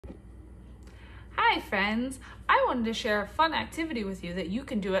Hi friends, I wanted to share a fun activity with you that you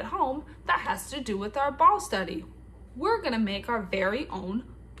can do at home that has to do with our ball study. We're going to make our very own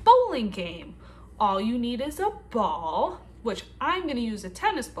bowling game. All you need is a ball, which I'm going to use a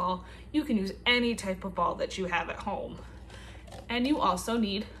tennis ball. You can use any type of ball that you have at home. And you also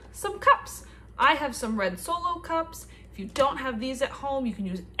need some cups. I have some red Solo cups. If you don't have these at home, you can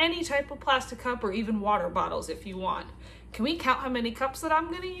use any type of plastic cup or even water bottles if you want. Can we count how many cups that I'm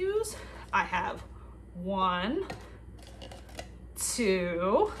going to use? I have 1,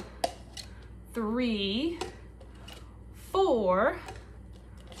 2, 3, 4,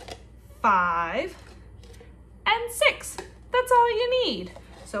 5, and 6. That's all you need.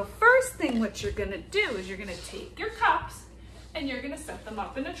 So first thing what you're gonna do is you're gonna take your cups and you're gonna set them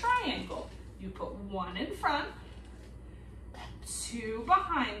up in a triangle. You put 1 in front, 2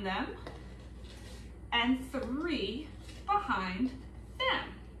 behind them, and 3 behind them.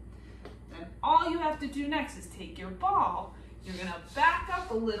 Then all you have to do next is take your ball. You're gonna back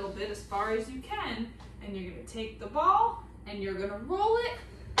up a little bit as far as you can, and you're gonna take the ball and you're gonna roll it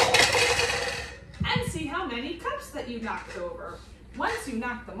and see how many cups that you knocked over. Once you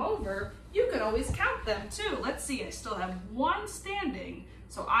knock them over, you can always count them too. Let's see, I still have 1 standing.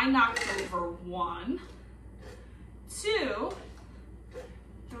 So I knocked over 1, 2,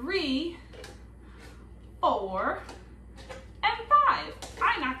 3, 4, and 5.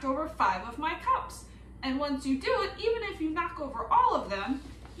 I knocked over 5 of my cups. And once you do it, even if you knock over all of them,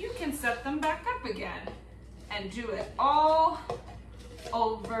 you can set them back up again and do it all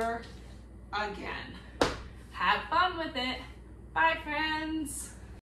over again. Have fun with it. Bye, friends.